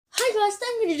Hi guys, today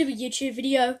I'm going to do a YouTube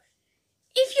video.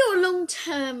 If you're a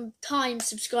long-term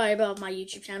subscriber of my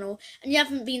YouTube channel and you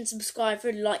haven't been subscribed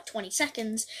for like 20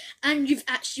 seconds and you've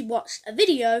actually watched a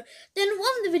video, then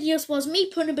one of the videos was me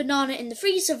putting a banana in the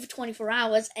freezer for 24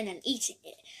 hours and then eating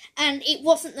it. And it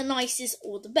wasn't the nicest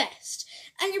or the best.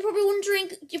 And you're probably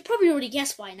wondering, you've probably already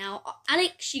guessed by now,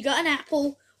 Alex, you got an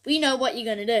apple, we know what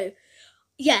you're going to do.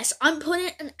 Yes, I'm putting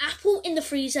an apple in the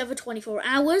freezer for 24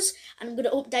 hours, and I'm going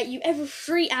to update you every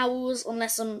 3 hours,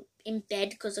 unless I'm in bed,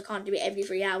 because I can't do it every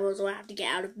 3 hours, or I have to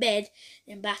get out of bed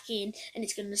and back in, and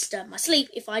it's going to disturb my sleep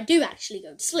if I do actually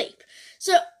go to sleep.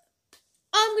 So,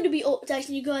 I'm going to be updating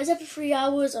you guys every 3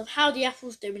 hours of how the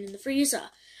apple's doing in the freezer.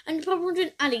 And you're probably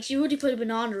wondering, Alex, you already put a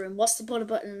banana in, what's the point of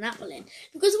putting an apple in?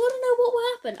 Because I want to know what will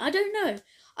happen. I don't know.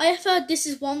 I have heard this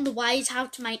is one of the ways how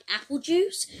to make apple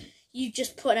juice. You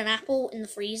just put an apple in the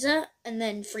freezer and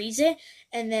then freeze it,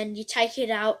 and then you take it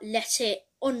out, let it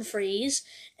unfreeze,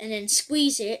 and then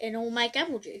squeeze it, and it'll make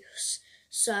apple juice.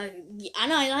 So,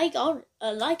 and I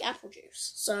like apple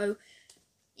juice. So,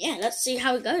 yeah, let's see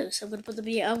how it goes. I'm gonna put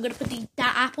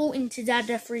that apple into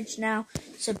the fridge now.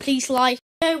 So please like.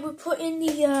 Okay, we're putting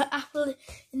the apple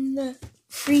in the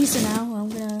freezer now. I'm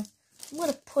gonna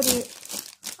put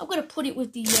it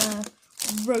with the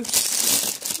roast.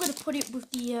 I'm going to put it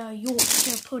with the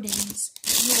Yorkshire puddings.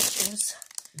 Yorkshires.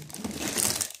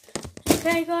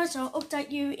 Okay, guys, I'll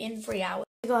update you in 3 hours.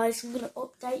 Okay, guys, I'm going to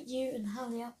update you on how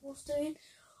the apple's doing.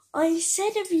 I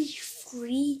said every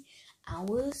 3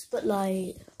 hours, but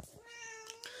like,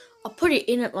 I put it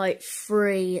in at like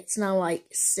 3. It's now like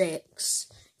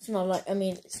 6. It's not like,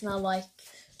 it's now like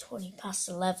 20 past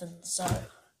 11, so,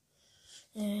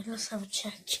 yeah, let's have a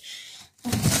check.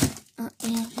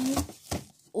 Yeah.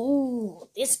 Oh,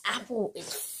 this apple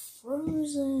is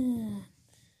frozen.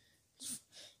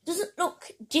 Doesn't look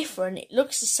different. It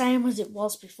looks the same as it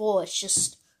was before. It's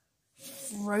just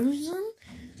frozen,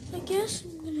 I guess.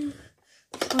 I'm going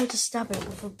to try to stab it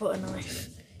with a butter knife.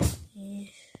 Yeah.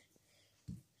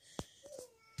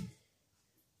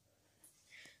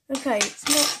 Okay, it's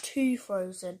not too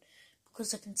frozen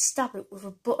because I can stab it with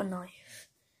a butter knife.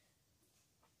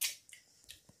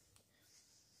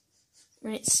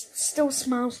 And it still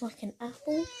smells like an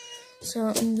apple,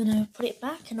 so I'm going to put it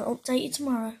back and I'll update you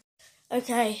tomorrow.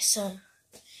 Okay, so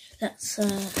let's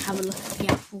have a look at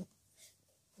the apple.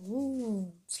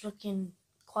 Ooh, it's looking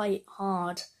quite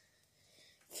hard.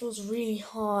 It feels really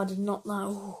hard and not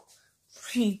like,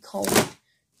 really cold.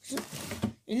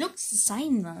 It looks the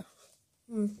same though.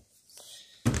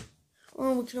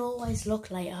 Well, we can always look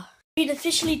later. It's been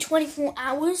officially 24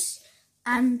 hours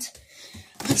and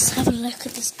let's have a look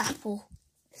at this apple.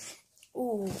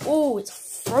 Oh,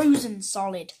 it's frozen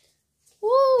solid.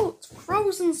 Woo, it's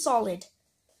frozen solid.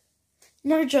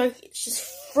 No joke, it's just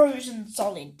frozen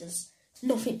solid. There's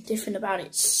nothing different about it.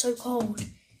 It's so cold.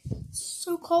 It's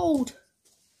so cold.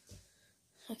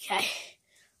 Okay.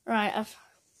 Right,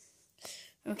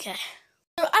 okay.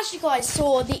 So as you guys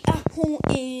saw, the apple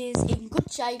is in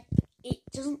good shape. It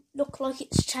doesn't look like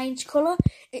it's changed colour.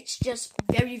 It's just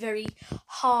very, very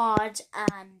hard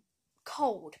and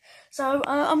cold. So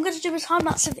I'm going to do a time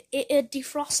lapse of it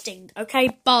defrosting.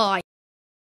 Okay, bye.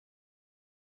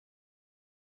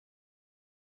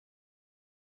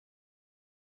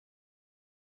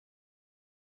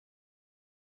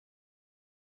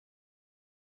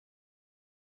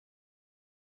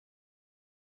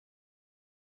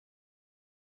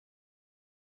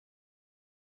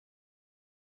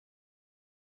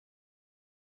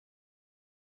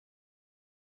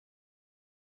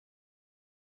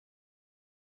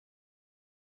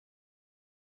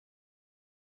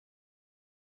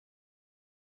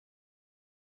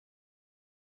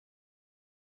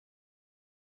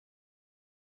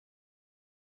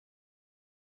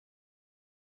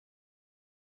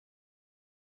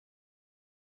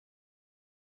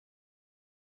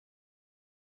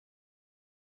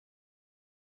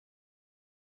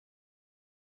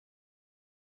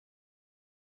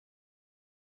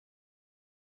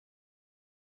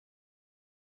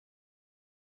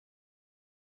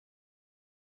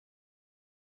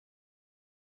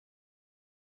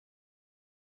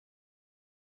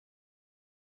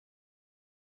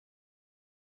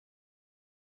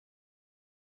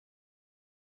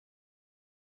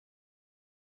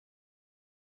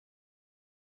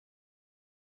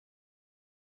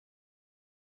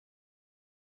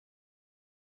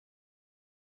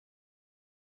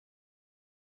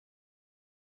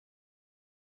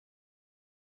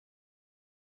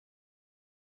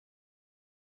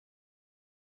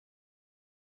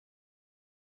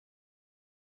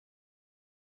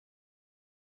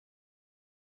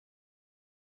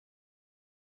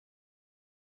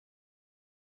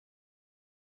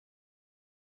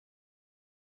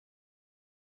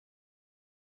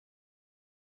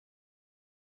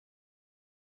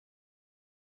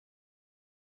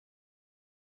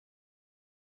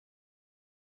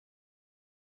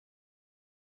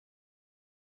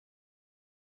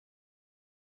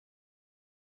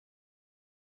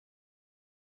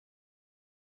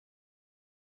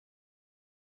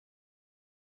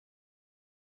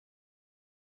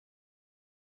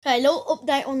 Okay, a little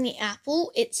update on the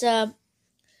apple. It's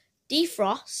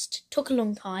defrost, took a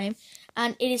long time,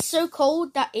 and it is so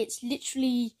cold that it's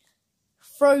literally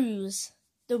froze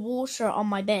the water on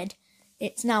my bed.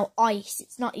 It's now ice.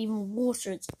 It's not even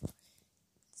water, it's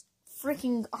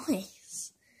freaking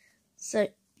ice. So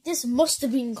this must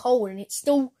have been cold, and it's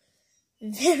still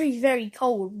very, very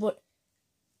cold, but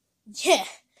yeah.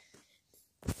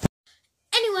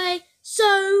 Anyway,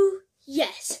 so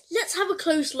yes, let's have a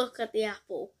close look at the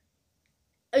apple.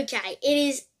 Okay, it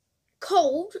is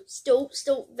cold,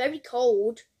 still very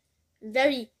cold,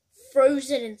 very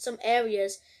frozen in some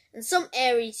areas. In some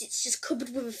areas, it's just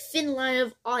covered with a thin layer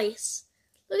of ice.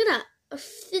 Look at that.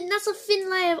 That's a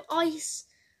thin layer of ice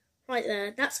right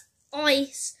there. That's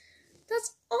ice.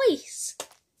 That's ice.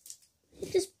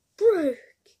 It just broke.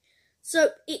 So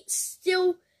it's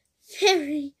still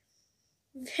very,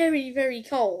 very, very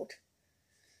cold.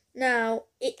 Now,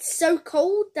 it's so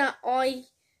cold that I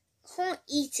can't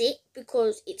eat it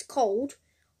because it's cold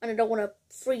and I don't want to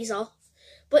freeze off.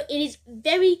 But it is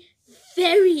very,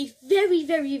 very, very,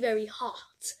 very, very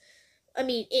hot. I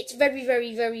mean, it's very,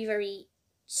 very, very, very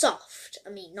soft. I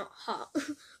mean, not hot.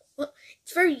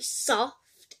 It's very soft.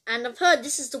 And I've heard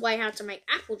this is the way how to make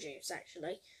apple juice,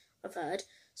 actually. I've heard.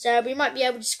 So we might be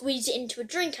able to squeeze it into a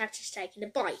drink after taking a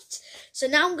bite. So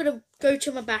now I'm going to go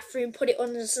to my bathroom, put it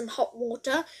under some hot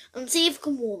water, and see if I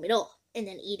can warm it up, and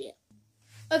then eat it.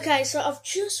 Okay, so I've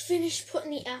just finished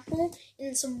putting the apple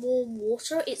in some warm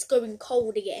water. It's going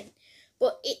cold again.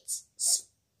 But it's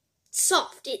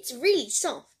soft. It's really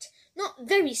soft. Not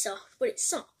very soft, but it's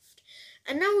soft.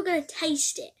 And now we're going to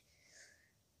taste it.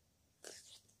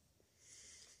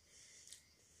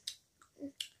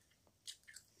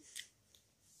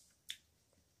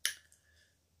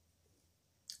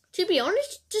 To be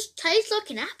honest, it just tastes like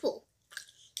an apple.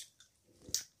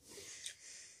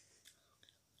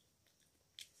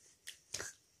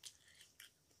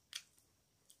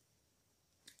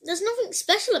 There's nothing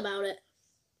special about it.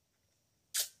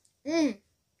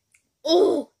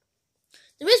 Oh!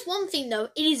 There is one thing though,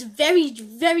 it is very,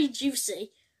 very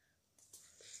juicy.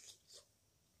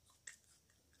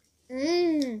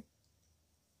 When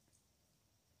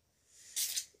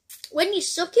you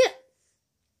suck it,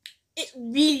 it's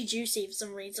really juicy for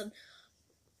some reason.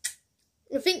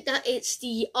 I think that it's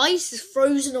the ice has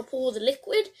frozen up all the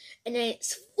liquid and then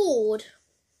it's thawed.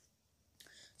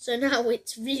 So now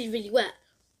it's really, really wet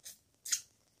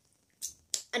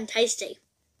and tasty.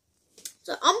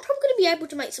 So I'm probably going to be able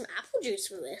to make some apple juice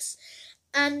with this.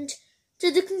 And to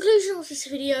the conclusion of this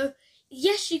video,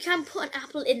 yes, you can put an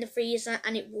apple in the freezer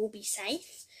and it will be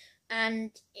safe.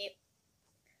 And it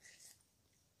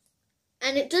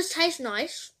does taste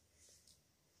nice.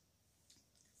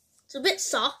 It's a bit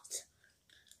soft,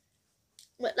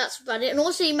 but that's about it. And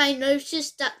also you may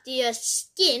notice that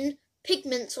the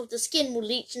pigments of the skin will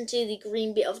leach into the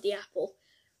green bit of the apple.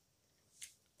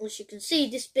 As you can see,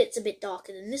 this bit's a bit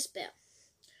darker than this bit.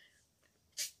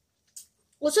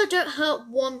 Also, don't hold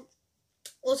one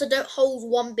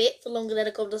bit for longer than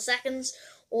a couple of seconds,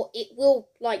 or it will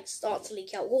start to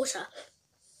leak out water.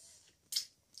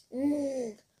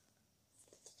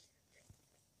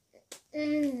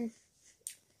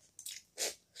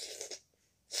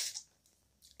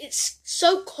 It's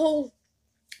so cold.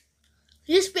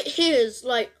 This bit here is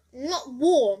not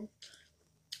warm,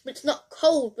 but it's not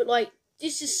cold, but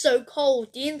this is so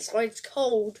cold. The inside's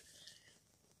cold.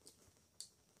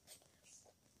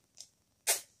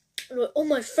 We're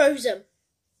almost frozen.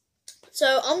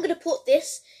 So I'm gonna put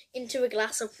this into a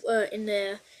glass of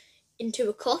into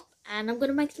a cup, and I'm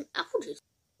gonna make some apple juice.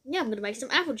 Yeah, I'm gonna make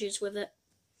some apple juice with it.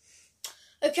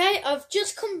 Okay, I've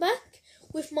just come back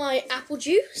with my apple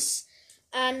juice,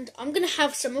 and I'm gonna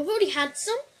have some. I've already had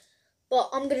some, but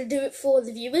I'm gonna do it for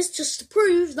the viewers just to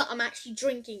prove that I'm actually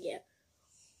drinking it.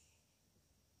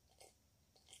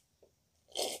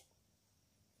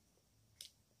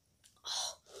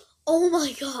 Oh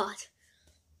my god.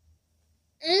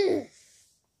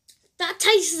 That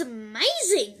tastes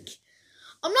amazing.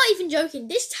 I'm not even joking.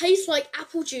 This tastes like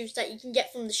apple juice that you can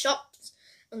get from the shops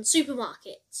and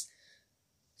supermarkets.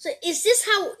 So is this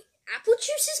how apple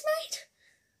juice is made?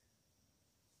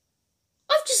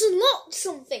 I've just unlocked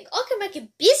something. I can make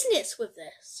a business with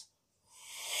this.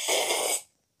 I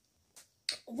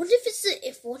wonder if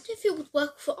it would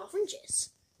work for oranges.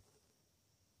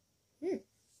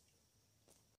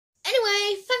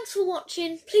 Anyway, thanks for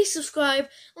watching. Please subscribe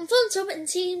and thumbs up, and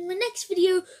see you in the next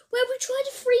video where we try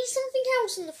to freeze something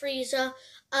else in the freezer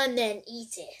and then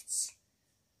eat it.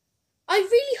 I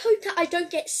really hope that I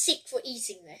don't get sick for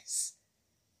eating this.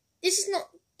 This is not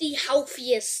the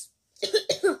healthiest,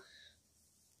 but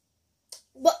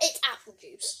it's apple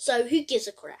produced. So who gives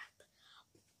a crap?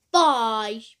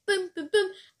 Bye. Boom, boom,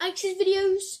 boom. Access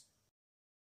videos.